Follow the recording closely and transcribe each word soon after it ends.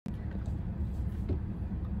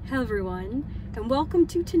Hello everyone, and welcome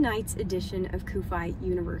to tonight's edition of CUFI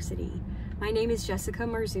University. My name is Jessica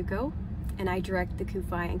Marzucco, and I direct the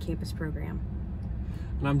CUFI on Campus program.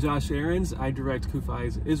 And I'm Josh Ahrens. I direct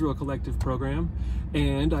CUFI's Israel Collective program,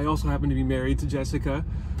 and I also happen to be married to Jessica.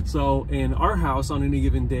 So in our house on any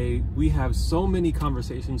given day, we have so many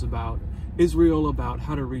conversations about Israel, about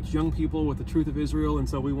how to reach young people with the truth of Israel, and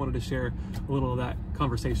so we wanted to share a little of that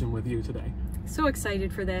conversation with you today. So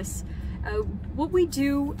excited for this. What we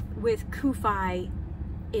do with CUFI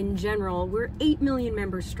in general, we're 8 million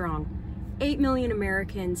members strong. 8 million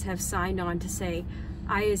Americans have signed on to say,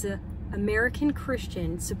 I as an American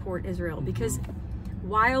Christian support Israel. Because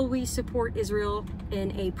while we support Israel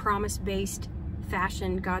in a promise-based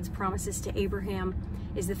fashion, God's promises to Abraham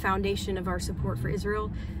is the foundation of our support for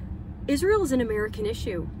Israel. Israel is an American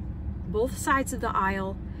issue. Both sides of the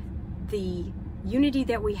aisle, the unity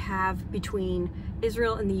that we have between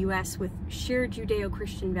Israel and the U.S. with shared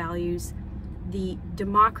Judeo-Christian values, the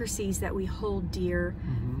democracies that we hold dear,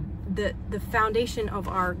 the foundation of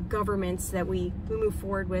our governments that we move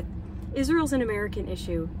forward with. Israel's an American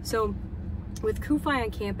issue. So with CUFI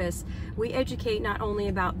on campus, we educate not only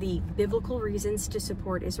about the biblical reasons to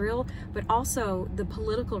support Israel, but also the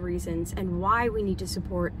political reasons and why we need to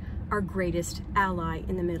support our greatest ally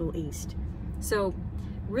in the Middle East. So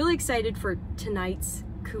really excited for tonight's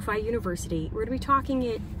CUFI University. We're going to be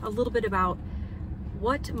talking a little bit about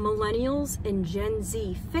what Millennials and Gen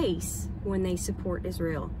Z face when they support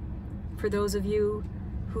Israel. For those of you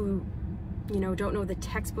who don't know the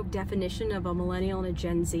textbook definition of a millennial and a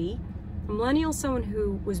Gen Z, a millennial is someone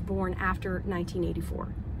who was born after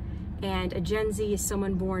 1984. And a Gen Z is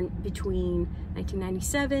someone born between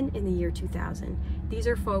 1997 and the year 2000. These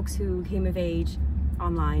are folks who came of age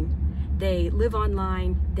online. They live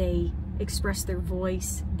online, they express their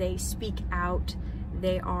voice, they speak out,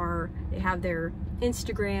 they have their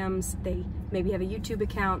Instagrams, they maybe have a YouTube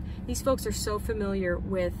account. These folks are so familiar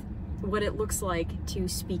with what it looks like to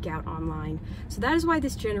speak out online. So that is why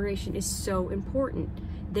this generation is so important.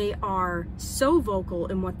 They are so vocal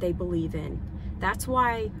in what they believe in. That's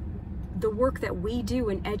why the work that we do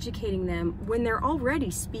in educating them when they're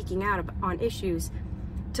already speaking out on issues,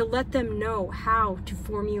 to let them know how to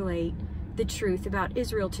formulate the truth about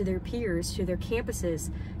Israel to their peers, to their campuses,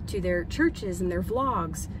 to their churches and their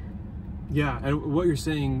vlogs. Yeah, and what you're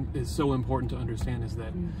saying is so important to understand is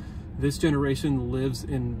that this generation lives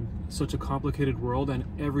in such a complicated world and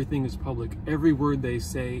everything is public. Every word they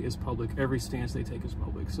say is public. Every stance they take is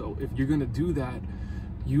public. So if you're going to do that,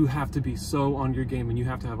 you have to be so on your game and you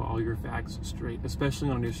have to have all your facts straight, especially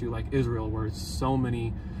on an issue like Israel, where so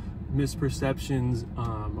many misperceptions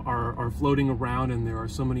are floating around and there are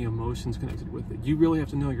so many emotions connected with it. You really have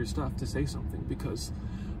to know your stuff to say something, because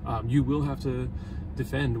you will have to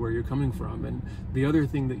defend where you're coming from. And the other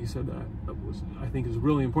thing that you said that I think is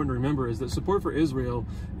really important to remember is that support for Israel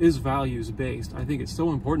is values-based. I think it's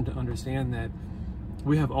so important to understand that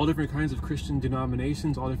we have all different kinds of Christian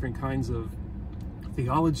denominations, all different kinds of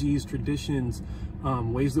theologies, traditions,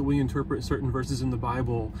 ways that we interpret certain verses in the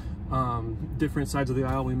Bible, different sides of the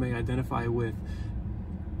aisle we may identify with.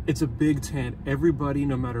 It's a big tent. Everybody,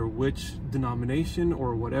 no matter which denomination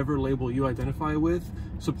or whatever label you identify with,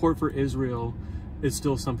 support for Israel is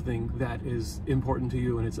still something that is important to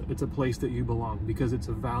you, and it's a place that you belong, because it's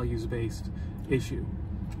a values-based issue.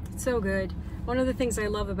 So good. One of the things I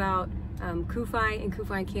love about CUFI and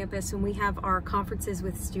CUFI on campus, when we have our conferences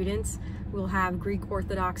with students, we'll have Greek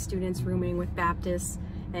Orthodox students rooming with Baptists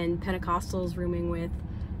and Pentecostals rooming with,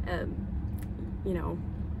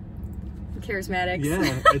 charismatics.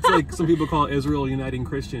 Yeah, it's like some people call it Israel uniting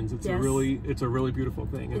Christians. It's yes. it's a really beautiful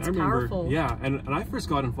thing. And it's I remember, powerful. Yeah, and I first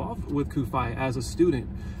got involved with CUFI as a student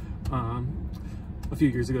a few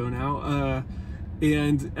years ago now.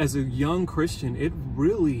 And as a young Christian, it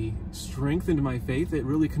really strengthened my faith. It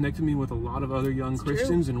really connected me with a lot of other young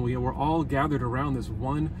Christians, and we were all gathered around this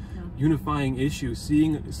one unifying issue,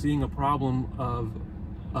 seeing a problem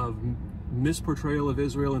of misportrayal of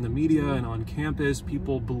Israel in the media and on campus,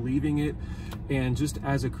 people believing it, and just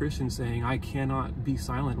as a Christian saying, I cannot be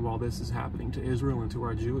silent while this is happening to Israel and to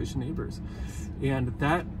our Jewish neighbors. And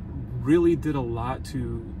that really did a lot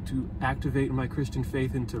to activate my Christian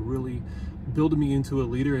faith and to really build me into a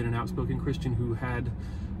leader and an outspoken Christian who had,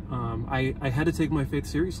 I had to take my faith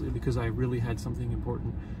seriously, because I really had something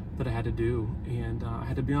important that I had to do, and I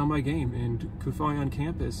had to be on my game. And CUFI on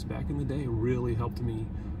campus back in the day really helped me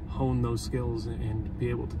hone those skills and be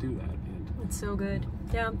able to do that. And it's so good.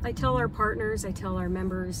 Yeah, I tell our partners, I tell our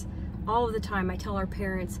members all of the time, I tell our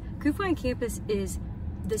parents, CUFI on campus is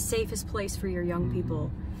the safest place for your young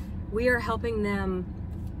people. We are helping them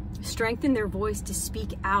strengthen their voice to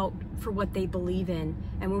speak out for what they believe in.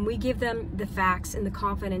 And when we give them the facts and the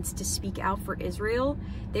confidence to speak out for Israel,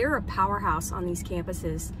 they're a powerhouse on these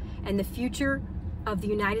campuses. And the future of the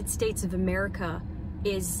United States of America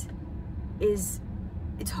it's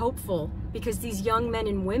hopeful, because these young men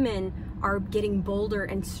and women are getting bolder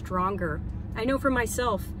and stronger. I know for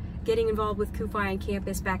myself, getting involved with CUFI on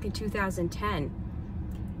campus back in 2010,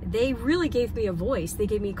 they really gave me a voice. They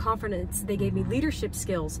gave me confidence. They gave me leadership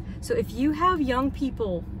skills. So if you have young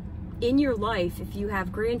people in your life, if you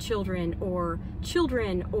have grandchildren or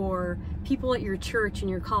children or people at your church and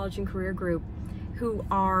your college and career group who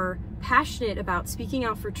are passionate about speaking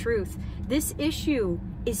out for truth, this issue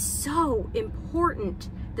is so important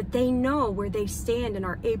that they know where they stand and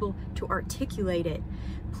are able to articulate it.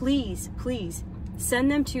 Please, please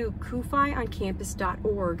send them to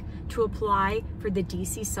CUFIOncampus.org to apply for the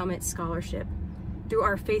DC Summit Scholarship. Through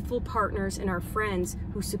our faithful partners and our friends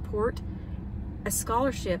who support a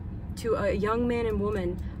scholarship to a young man and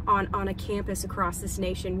woman on a campus across this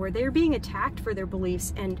nation where they're being attacked for their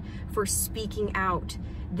beliefs and for speaking out.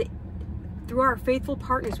 Through our faithful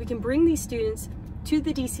partners, we can bring these students to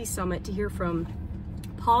the DC Summit to hear from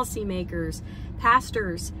policymakers,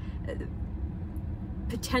 pastors,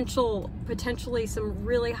 potentially some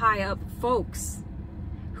really high up folks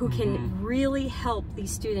who can really help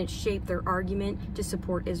these students shape their argument to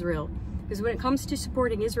support Israel. Because when it comes to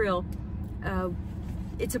supporting Israel,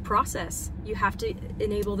 it's a process. You have to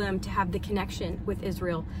enable them to have the connection with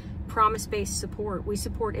Israel. Promise-based support. We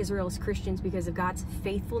support Israel as Christians because of God's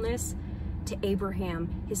faithfulness to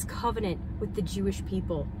Abraham, his covenant with the Jewish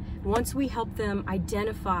people. Once we help them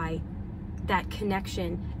identify that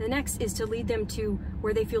connection, the next is to lead them to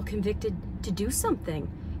where they feel convicted to do something.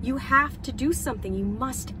 You have to do something. You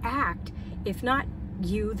must act. If not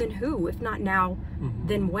you, then who? If not now,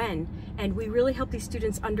 then when? And we really help these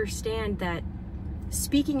students understand that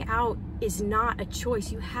speaking out is not a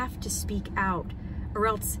choice. You have to speak out, or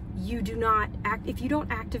else you do not act. If you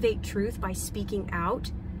don't activate truth by speaking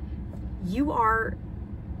out, you're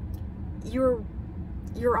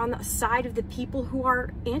on the side of the people who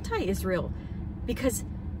are anti-Israel, because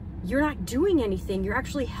you're not doing anything. You're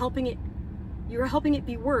actually helping it. You're helping it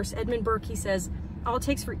be worse. Edmund Burke, he says, all it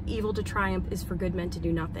takes for evil to triumph is for good men to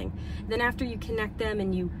do nothing. Then after you connect them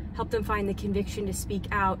and you help them find the conviction to speak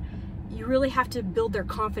out, you really have to build their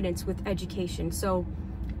confidence with education. So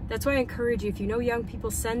that's why I encourage you, if you know young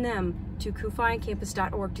people, send them to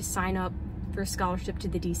CUFIOncampus.org to sign up for a scholarship to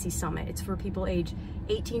the DC Summit. It's for people age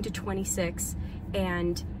 18 to 26,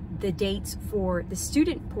 and the dates for the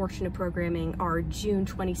student portion of programming are June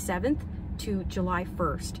 27th to July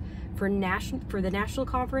 1st. For the national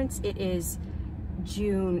conference, it is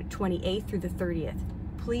June 28th through the 30th.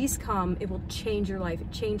 Please come. It will change your life.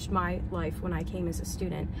 It changed my life when I came as a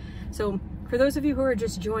student. So for those of you who are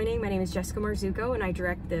just joining, my name is Jessica Marzucco, and I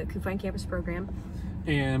direct the CUFI on Campus program.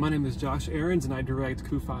 And my name is Josh Ahrens, and I direct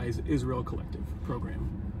CUFI's Israel Collective program.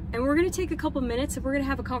 And we're going to take a couple minutes and we're going to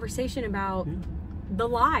have a conversation about the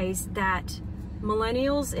lies that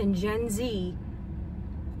millennials and Gen Z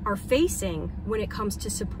are facing when it comes to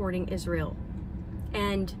supporting Israel.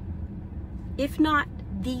 And if not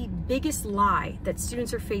the biggest lie that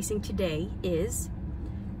students are facing today is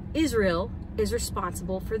Israel is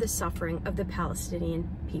responsible for the suffering of the Palestinian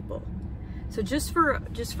people. So just for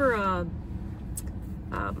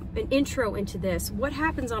an intro into this, what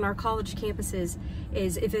happens on our college campuses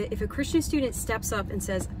is if a Christian student steps up and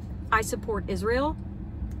says, I support Israel,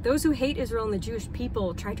 those who hate Israel and the Jewish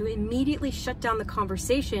people try to immediately shut down the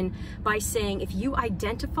conversation by saying, if you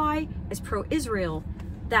identify as pro-Israel,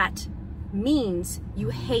 that means you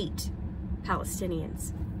hate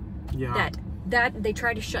Palestinians. Yeah. That they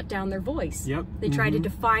try to shut down their voice. Yep. They try to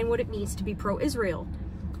define what it means to be pro-Israel.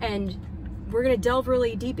 And we're going to delve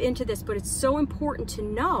really deep into this, but it's so important to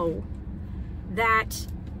know that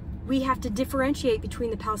we have to differentiate between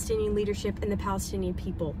the Palestinian leadership and the Palestinian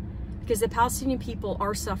people, because the Palestinian people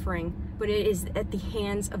are suffering, but it is at the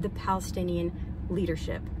hands of the Palestinian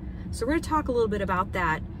leadership. So we're going to talk a little bit about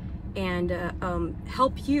that and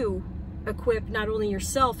help you equip not only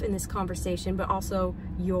yourself in this conversation, but also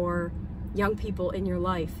your young people in your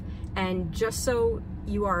life. And just so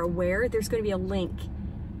you are aware, there's going to be a link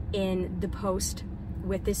in the post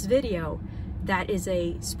with this video that is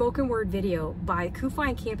a spoken word video by CUFI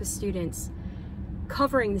on Campus students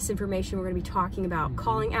covering this information we're going to be talking about,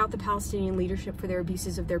 calling out the Palestinian leadership for their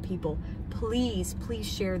abuses of their people. Please, please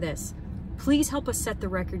share this. Please help us set the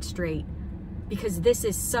record straight, because this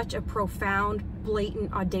is such a profound,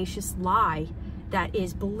 blatant, audacious lie that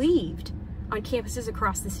is believed on campuses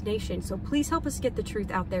across this nation. So please help us get the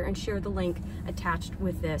truth out there and share the link attached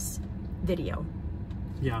with this video.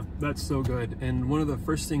 Yeah, that's so good. And one of the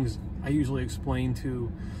first things I usually explain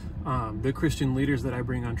to the Christian leaders that I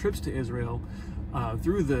bring on trips to Israel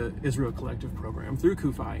through the Israel Collective program, through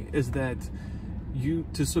CUFI, is that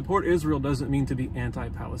to support Israel doesn't mean to be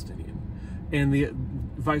anti-Palestinian. And the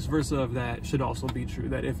vice versa of that should also be true,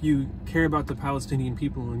 that if you care about the Palestinian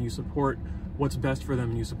people and you support what's best for them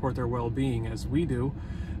and you support their well-being, as we do,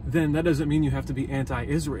 then that doesn't mean you have to be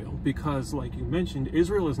anti-Israel, because like you mentioned,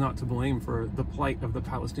 Israel is not to blame for the plight of the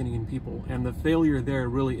Palestinian people, and the failure there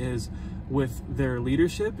really is with their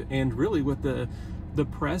leadership and really with the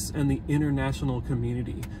press and the international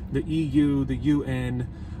community, the EU, the UN,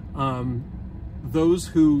 those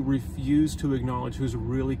who refuse to acknowledge who's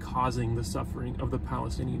really causing the suffering of the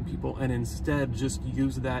Palestinian people, and instead just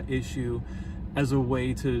use that issue as a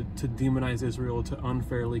way to demonize Israel, to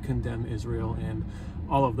unfairly condemn Israel, and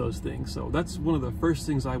all of those things. So that's one of the first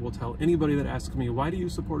things I will tell anybody that asks me, why do you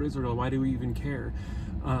support Israel? Why do we even care?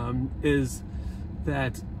 Is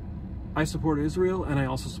that I support Israel and I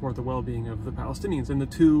also support the well-being of the Palestinians, and the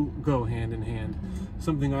two go hand in hand.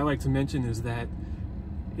 Something I like to mention is that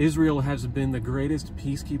Israel has been the greatest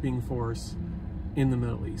peacekeeping force in the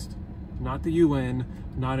Middle East. Not the UN,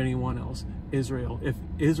 not anyone else. Israel. If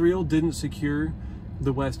Israel didn't secure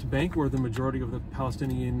the West Bank, where the majority of the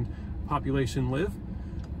Palestinian population live,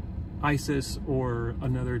 ISIS or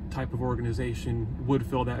another type of organization would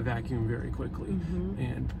fill that vacuum very quickly.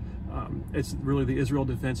 And it's really the Israel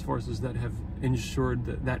Defense Forces that have ensured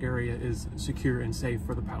that that area is secure and safe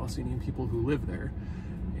for the Palestinian people who live there.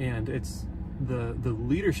 And it's the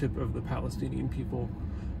leadership of the Palestinian people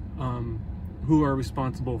who are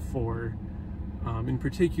responsible for, in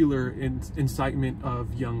particular, incitement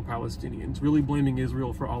of young Palestinians, really blaming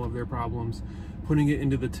Israel for all of their problems, putting it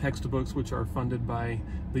into the textbooks which are funded by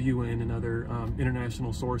the UN and other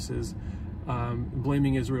international sources,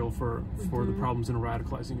 blaming Israel for the problems in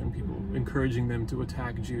radicalizing young people, encouraging them to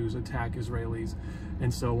attack Jews, attack Israelis,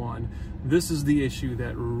 and so on. This is the issue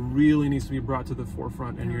that really needs to be brought to the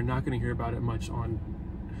forefront, and you're not going to hear about it much on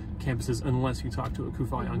campuses unless you talk to a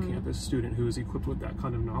CUFI on campus student who is equipped with that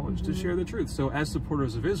kind of knowledge to share the truth. So as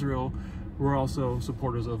supporters of Israel, we're also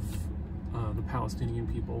supporters of the Palestinian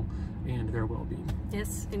people and their well-being.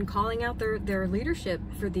 Yes, and calling out their leadership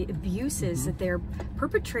for the abuses that they're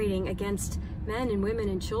perpetrating against men and women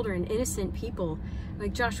and children, innocent people.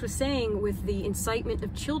 Like Josh was saying, with the incitement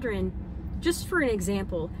of children, just for an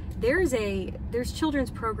example, there's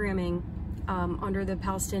children's programming under the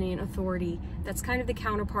Palestinian Authority that's kind of the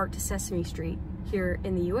counterpart to Sesame Street here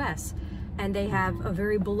in the US, and they have a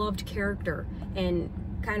very beloved character in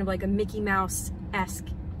kind of like a Mickey Mouse-esque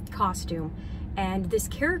costume, and this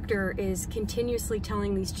character is continuously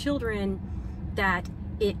telling these children that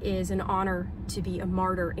it is an honor to be a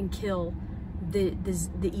martyr and kill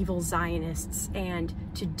the evil Zionists and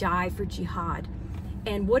to die for jihad.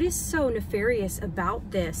 And what is so nefarious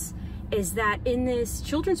about this is that in this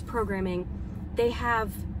children's programming, they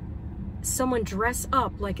have someone dress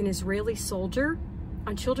up like an Israeli soldier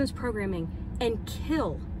on children's programming and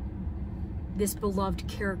kill this beloved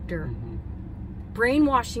character,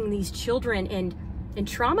 brainwashing these children and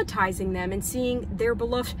traumatizing them and seeing their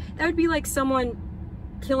beloved. That would be like someone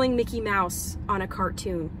killing Mickey Mouse on a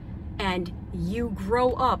cartoon, and you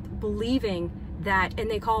grow up believing that, and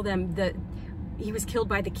they call them he was killed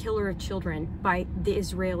by the killer of children, by the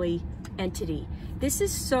Israeli entity. There's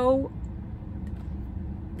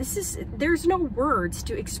no words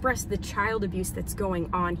to express the child abuse that's going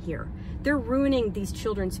on here. They're ruining these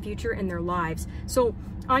children's future and their lives. So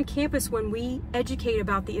on campus, when we educate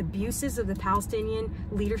about the abuses of the Palestinian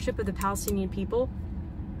leadership of the Palestinian people,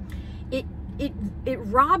 it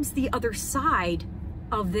robs the other side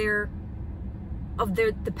of the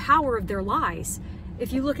power of their lies.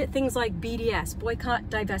 If you look at things like BDS, boycott,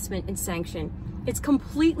 divestment, and sanction, it's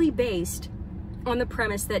completely based on the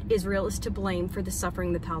premise that Israel is to blame for the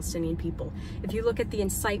suffering of the Palestinian people. If you look at the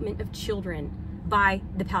incitement of children by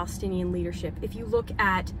the Palestinian leadership, if you look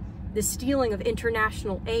at the stealing of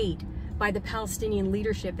international aid by the Palestinian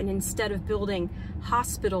leadership, and instead of building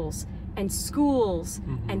hospitals and schools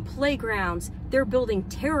and playgrounds, they're building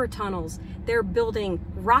terror tunnels, they're building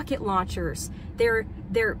rocket launchers, they're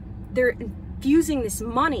infusing this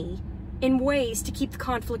money in ways to keep the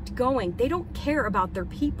conflict going. They don't care about their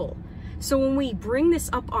people. So when we bring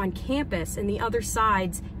this up on campus and the other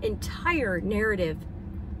side's entire narrative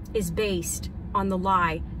is based on the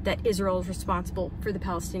lie that Israel is responsible for the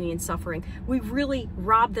Palestinian suffering, we really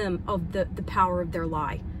rob them of the power of their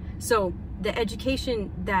lie. So the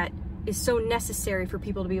education that is so necessary for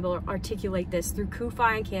people to be able to articulate this through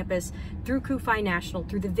CUFI on campus, through CUFI National,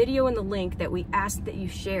 through the video and the link that we ask that you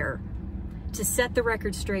share, to set the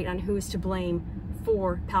record straight on who is to blame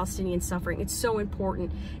for Palestinian suffering. It's so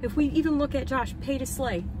important. If we even look at, Josh, Pay to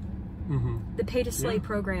Slay, the Pay to Slay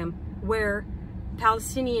program, where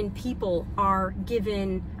Palestinian people are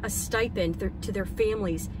given a stipend to their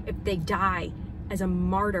families if they die as a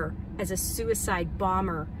martyr, as a suicide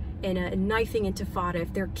bomber, in a knifing intifada,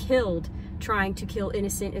 if they're killed trying to kill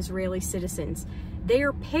innocent Israeli citizens. They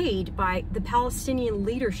are paid by the Palestinian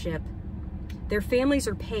leadership. Their families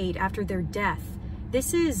are paid after their death.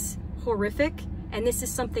 This is horrific, and this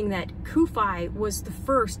is something that CUFI was the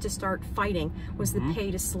first to start fighting, was the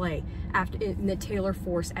Pay to Slay after in the Taylor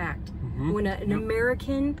Force Act. When an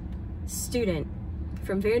American student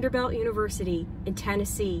from Vanderbilt University in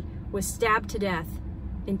Tennessee was stabbed to death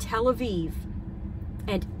in Tel Aviv,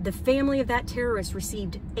 and the family of that terrorist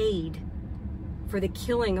received aid for the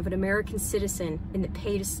killing of an American citizen in the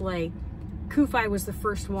Pay to Slay, CUFI was the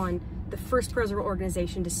first one, the first pro-Israel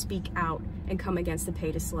organization to speak out and come against the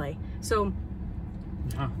Pay to Slay. So,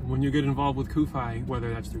 yeah, when you get involved with CUFI,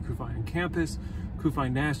 whether that's through CUFI on campus,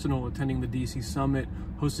 CUFI National, attending the DC Summit,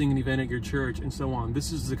 hosting an event at your church, and so on,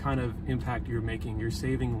 this is the kind of impact you're making. You're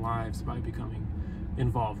saving lives by becoming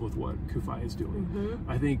involved with what CUFI is doing.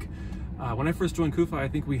 I think when I first joined CUFI, I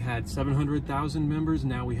think we had 700,000 members.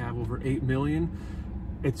 Now we have over 8 million.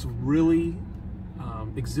 It's really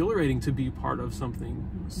exhilarating to be part of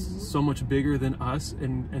something so much bigger than us,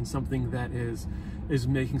 and something that is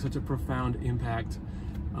making such a profound impact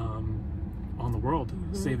on the world,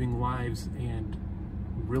 saving lives and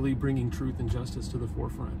really bringing truth and justice to the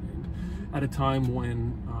forefront. And at a time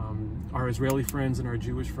when our Israeli friends and our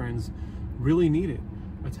Jewish friends really need it.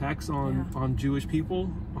 Attacks on Jewish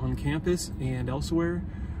people on campus and elsewhere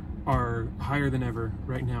are higher than ever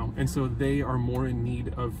right now, and so they are more in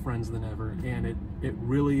need of friends than ever. And it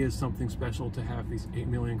really is something special to have these 8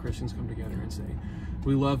 million Christians come together and say,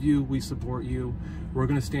 we love you, we support you, we're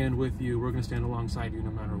going to stand with you, we're going to stand alongside you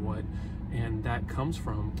no matter what. And that comes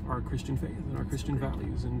from our Christian faith and our Christian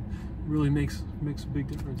values, and really makes a big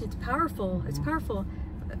difference. It's powerful. It's powerful.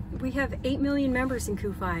 We have 8 million members in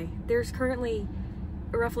CUFI. There's currently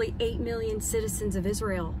roughly 8 million citizens of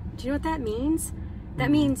Israel. Do you know what that means? That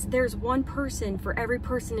means there's one person for every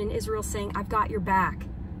person in Israel saying, I've got your back.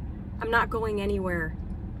 I'm not going anywhere.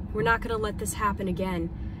 We're not going to let this happen again.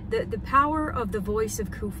 The power of the voice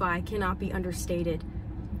of CUFI cannot be understated.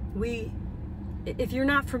 If you're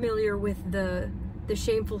not familiar with the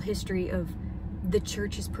shameful history of the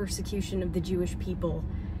church's persecution of the Jewish people,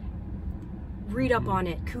 read up on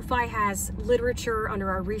it. CUFI has literature under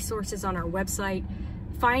our resources on our website.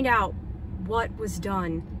 Find out what was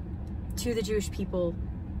done to the Jewish people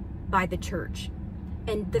by the church.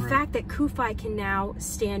 And the fact that CUFI can now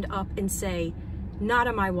stand up and say, not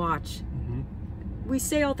on my watch. We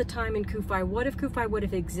say all the time in CUFI, what if CUFI would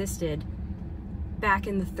have existed back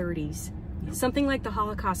in the 30s? Something like the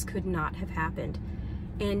Holocaust could not have happened.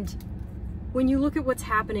 And when you look at what's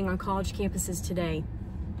happening on college campuses today,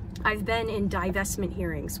 I've been in divestment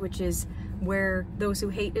hearings, which is where those who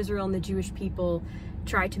hate Israel and the Jewish people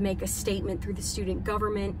try to make a statement through the student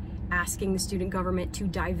government, asking the student government to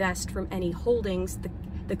divest from any holdings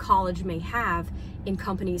the college may have in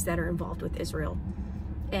companies that are involved with Israel.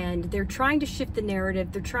 And they're trying to shift the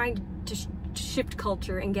narrative, they're trying to shift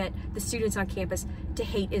culture and get the students on campus to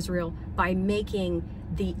hate Israel by making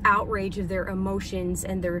the outrage of their emotions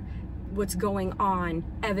and their what's going on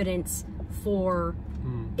evidence for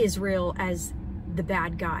Israel as the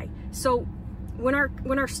bad guy. So when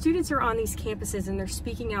our students are on these campuses and they're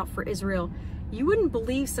speaking out for Israel, you wouldn't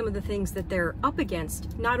believe some of the things that they're up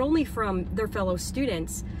against, not only from their fellow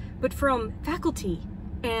students, but from faculty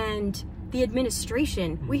and the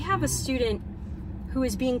administration. We have a student who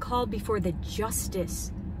is being called before the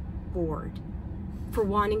Justice Board for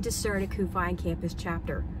wanting to start a CUFI on campus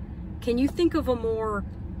chapter. Can you think of a more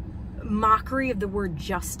mockery of the word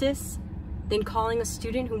justice than calling a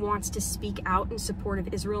student who wants to speak out in support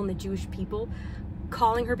of Israel and the Jewish people,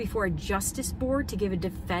 calling her before a justice board to give a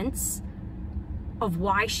defense of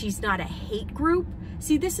why she's not a hate group?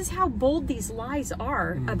 See, this is how bold these lies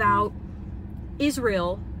are about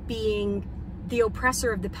Israel being the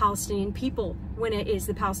oppressor of the Palestinian people, when it is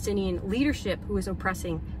the Palestinian leadership who is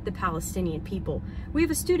oppressing the Palestinian people. We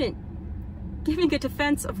have a student giving a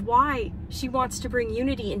defense of why she wants to bring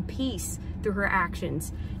unity and peace through her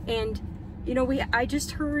actions. And you know, I was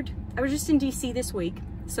just in DC this week,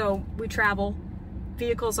 so we travel,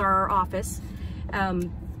 vehicles are our office. I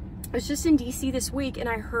was just in DC this week, and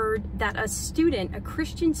I heard that a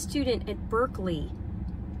Christian student at Berkeley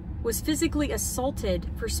was physically assaulted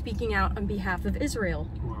for speaking out on behalf of Israel.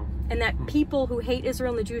 Wow. And that people who hate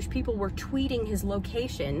Israel and the Jewish people were tweeting his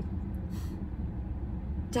location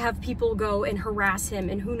to have people go and harass him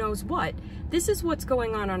and who knows what. This is what's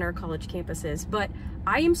going on our college campuses. But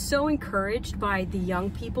I am so encouraged by the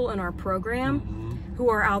young people in our program who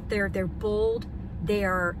are out there. They're bold. They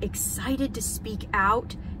are excited to speak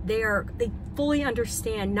out. They fully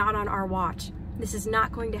understand, not on our watch. This is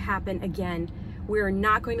not going to happen again. We're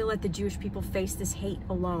not going to let the Jewish people face this hate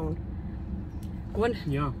alone.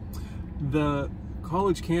 Yeah. The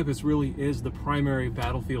college campus really is the primary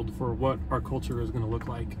battlefield for what our culture is going to look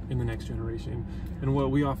like in the next generation. And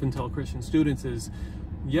what we often tell Christian students is,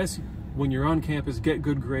 yes, when you're on campus, get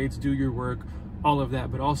good grades, do your work, all of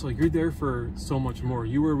that, but also you're there for so much more.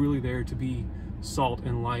 You are really there to be salt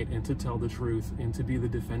and light and to tell the truth and to be the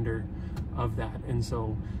defender of that. And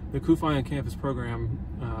so the CUFI on Campus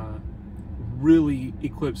program really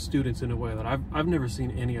equips students in a way that I've never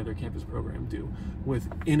seen any other campus program do, with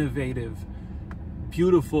innovative,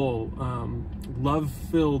 beautiful,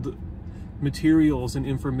 love-filled materials and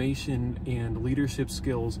information and leadership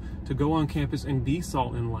skills to go on campus and be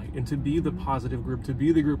salt and light and to be the positive group, to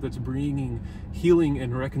be the group that's bringing healing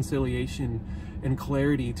and reconciliation and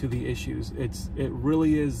clarity to the issues. It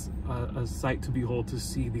really is a sight to behold to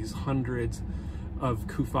see these hundreds of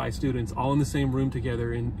CUFI students all in the same room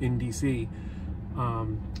together in DC,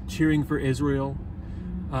 cheering for Israel,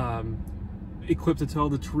 equipped to tell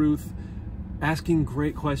the truth, asking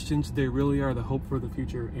great questions. They really are the hope for the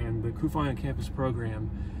future, and the CUFI on Campus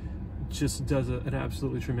program just does an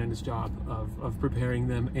absolutely tremendous job of preparing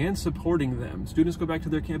them and supporting them. Students go back to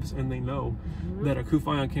their campus and they know that a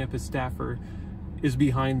CUFI on Campus staffer is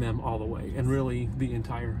behind them all the way, and really the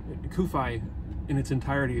entire CUFI in its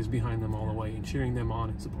entirety is behind them all the way and cheering them on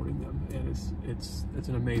and supporting them. And it's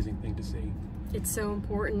an amazing thing to see. It's so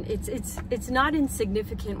important. It's not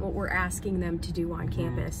insignificant what we're asking them to do on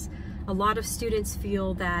campus. A lot of students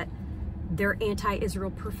feel that their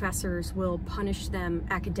anti-Israel professors will punish them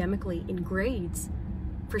academically in grades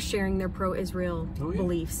for sharing their pro-Israel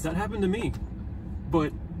beliefs. That happened to me,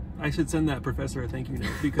 but I should send that professor a thank you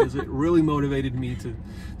note, because it really motivated me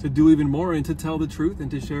to do even more and to tell the truth and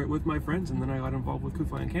to share it with my friends. And then I got involved with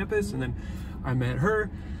CUFI on Campus, and then I met her.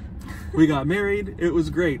 We got married. It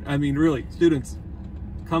was great. I mean, really, students,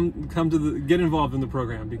 get involved in the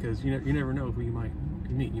program, because you never know who you might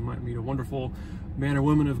meet. You might meet a wonderful man or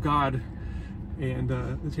woman of God, and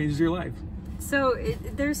it changes your life. So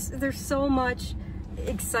there's so much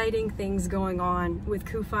exciting things going on with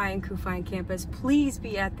CUFI and CUFI on Campus. Please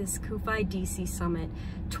be at this CUFI DC Summit.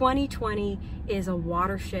 2020 is a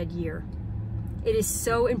watershed year. It is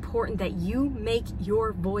so important that you make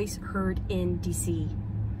your voice heard in DC.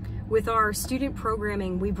 With our student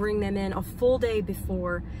programming, we bring them in a full day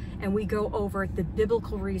before, and we go over the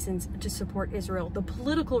biblical reasons to support Israel, the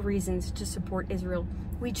political reasons to support Israel.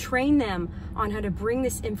 We train them on how to bring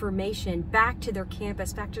this information back to their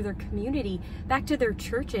campus, back to their community, back to their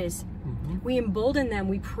churches. We embolden them,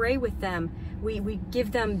 we pray with them, we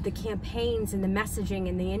give them the campaigns and the messaging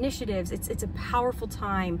and the initiatives. It's a powerful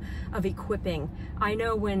time of equipping. I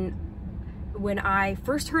know when I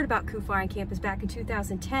first heard about CUFI on Campus back in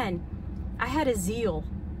 2010, I had a zeal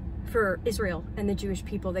for Israel and the Jewish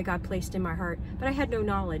people that God placed in my heart, but I had no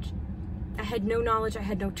knowledge. I had no knowledge, I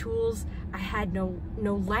had no tools, I had no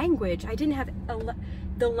language. I didn't have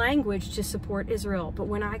the language to support Israel. But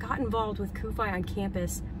when I got involved with CUFI on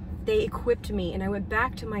Campus, they equipped me, and I went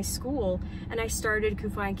back to my school and I started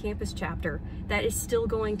CUFI on Campus chapter that is still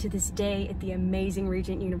going to this day at the amazing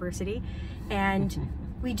Regent University. And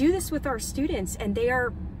we do this with our students, and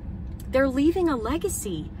they're leaving a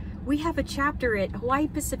legacy. We have a chapter at Hawaii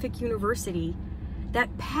Pacific University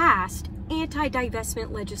that passed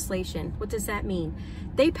anti-divestment legislation. What does that mean?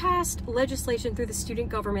 They passed legislation through the student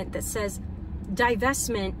government that says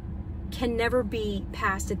divestment can never be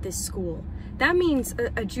passed at this school. That means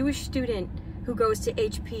a Jewish student who goes to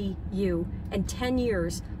HPU in 10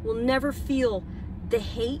 years will never feel the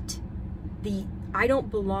hate, the I don't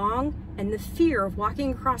belong, and the fear of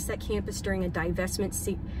walking across that campus during a divestment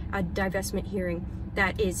hearing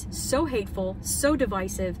that is so hateful, so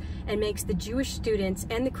divisive, and makes the Jewish students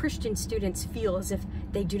and the Christian students feel as if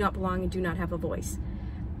they do not belong and do not have a voice.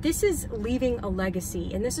 This is leaving a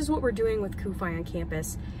legacy, and this is what we're doing with CUFI on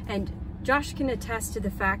Campus. And Josh can attest to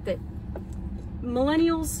the fact that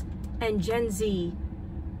Millennials and Gen Z,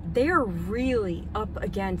 they are really up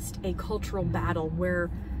against a cultural battle where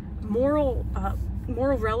moral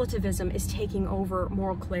relativism is taking over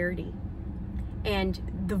moral clarity. And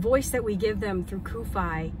the voice that we give them through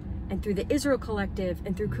CUFI and through the Israel Collective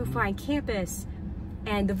and through CUFI on Campus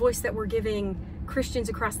and the voice that we're giving Christians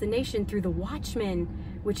across the nation through The Watchman,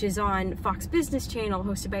 which is on Fox Business Channel,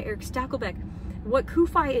 hosted by Eric Stakelbeck. What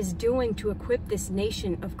CUFI is doing to equip this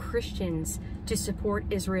nation of Christians to support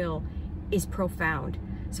Israel is profound.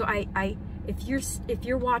 So if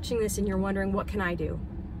you're watching this and you're wondering, what can I do?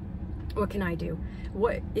 What can I do?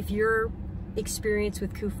 What if your experience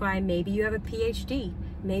with CUFI, maybe you have a PhD,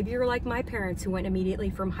 maybe you're like my parents who went immediately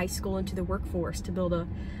from high school into the workforce to build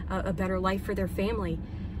a better life for their family.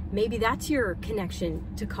 Maybe that's your connection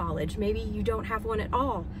to college. Maybe you don't have one at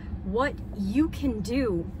all. What you can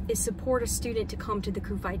do is support a student to come to the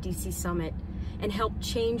CUFI DC Summit and help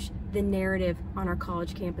change the narrative on our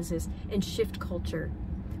college campuses and shift culture.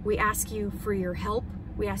 We ask you for your help,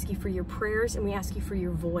 we ask you for your prayers, and we ask you for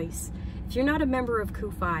your voice. If you're not a member of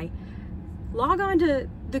CUFI, log on to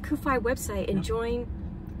the CUFI website and join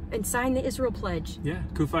and sign the Israel Pledge. Yeah,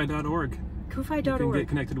 CUFI.org. CUFI.org. You can get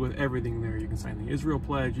connected with everything there. You can sign the Israel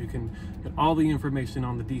Pledge. You can get all the information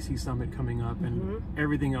on the DC Summit coming up and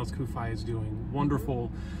everything else CUFI is doing.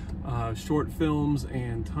 Wonderful short films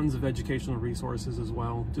and tons of educational resources as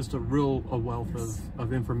well. Just a wealth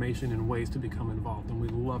of information and ways to become involved, and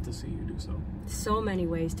we'd love to see you do so. So many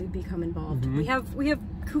ways to become involved. We have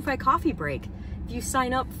CUFI Coffee Break. If you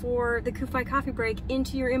sign up for the CUFI Coffee Break,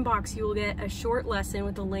 into your inbox you will get a short lesson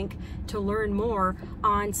with a link to learn more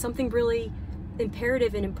on something really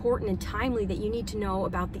imperative and important and timely that you need to know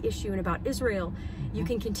about the issue and about Israel. You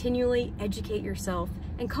can continually educate yourself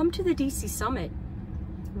and come to the DC Summit.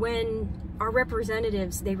 When our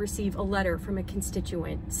representatives, they receive a letter from a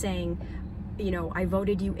constituent saying, you know, I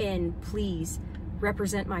voted you in, please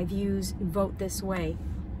represent my views and vote this way.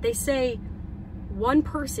 They say one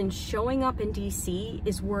person showing up in DC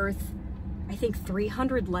is worth, I think,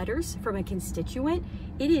 300 letters from a constituent.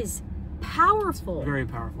 It is powerful. Very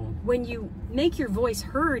powerful. When you make your voice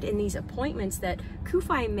heard in these appointments that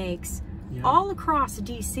CUFI makes all across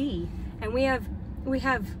DC, and we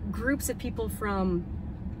have groups of people from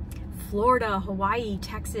Florida, Hawaii,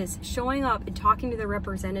 Texas, showing up and talking to their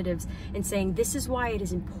representatives and saying, this is why it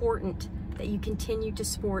is important that you continue to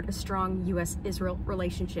support a strong U.S.-Israel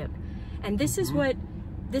relationship. And this is why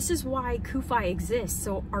CUFI exists,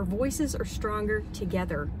 so our voices are stronger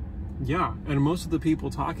together. Yeah, and most of the people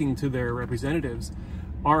talking to their representatives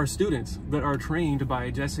are students that are trained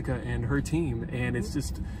by Jessica and her team, and it's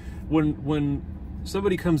just, when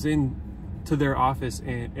somebody comes in to their office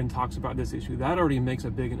and talks about this issue, that already makes a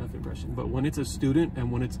big enough impression. But when it's a student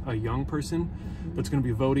and when it's a young person that's going to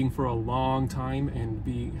be voting for a long time and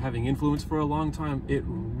be having influence for a long time, it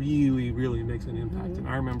really, really makes an impact. And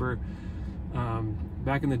I remember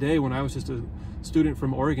back in the day when I was just a student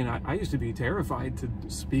from Oregon, I used to be terrified to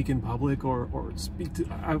speak in public or speak to,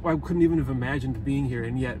 I couldn't even have imagined being here,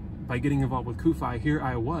 and yet by getting involved with CUFI, here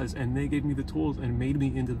I was, and they gave me the tools and made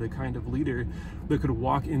me into the kind of leader that could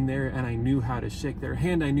walk in there, and I knew how to shake their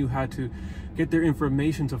hand, I knew how to get their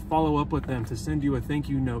information, to follow up with them, to send you a thank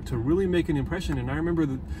you note, to really make an impression. And I remember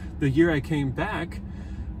the year I came back,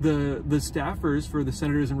 the staffers for the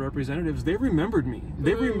senators and representatives, they remembered me.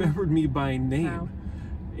 They remembered me by name. Wow.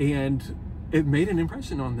 And it made an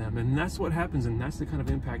impression on them, and that's what happens, and that's the kind of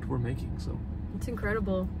impact we're making. So it's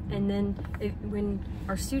incredible. And then when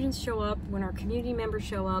our students show up, when our community members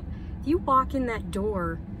show up, if you walk in that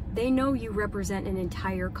door, they know you represent an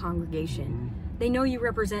entire congregation. They know you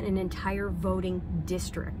represent an entire voting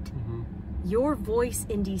district. Your voice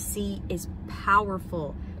in DC is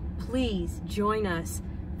powerful. Please join us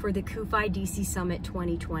for the CUFI DC Summit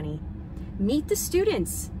 2020. Meet the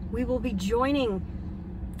students. We will be joining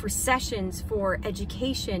for sessions, for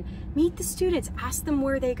education. Meet the students, ask them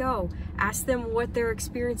where they go, ask them what they're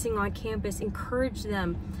experiencing on campus, encourage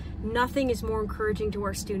them. Nothing is more encouraging to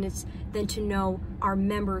our students than to know our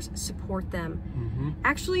members support them.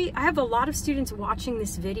 Actually, I have a lot of students watching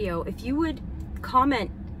this video. If you would comment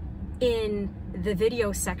in the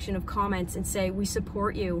video section of comments and say, we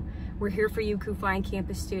support you, we're here for you, CUFI and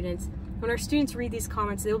campus students. When our students read these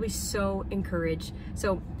comments, they'll be so encouraged.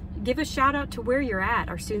 So give a shout out to where you're at.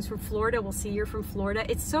 Our students from Florida will see you're from Florida.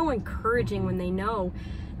 It's so encouraging when they know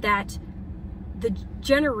that the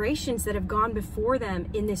generations that have gone before them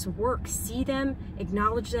in this work see them,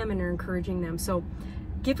 acknowledge them, and are encouraging them. So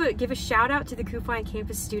give a shout out to the CUFI and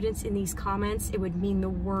campus students in these comments. It would mean the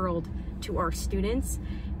world to our students.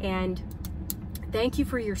 And thank you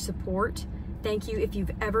for your support. Thank you if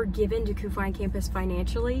you've ever given to CUFI and campus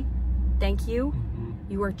financially. Thank you.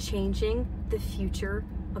 You are changing the future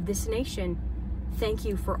of this nation. Thank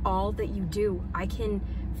you for all that you do. I can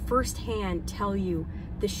firsthand tell you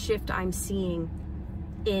the shift I'm seeing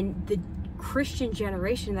in the Christian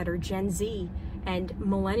generation that are Gen Z and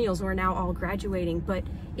millennials who are now all graduating, but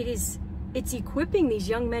it's equipping these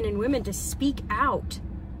young men and women to speak out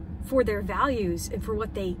for their values and for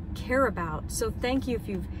what they care about. So thank you if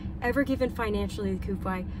you've ever given financially to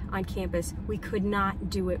CUFI on campus. We could not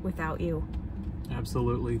do it without you.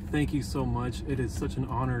 Absolutely. Thank you so much. It is such an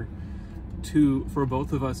honor for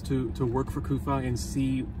both of us to work for CUFI and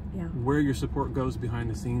see where your support goes behind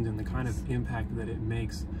the scenes and the kind of impact that it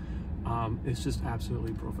makes. It's just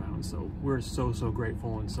absolutely profound. So we're so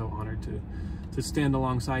grateful and so honored to stand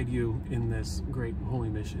alongside you in this great holy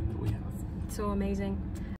mission that we have. So amazing.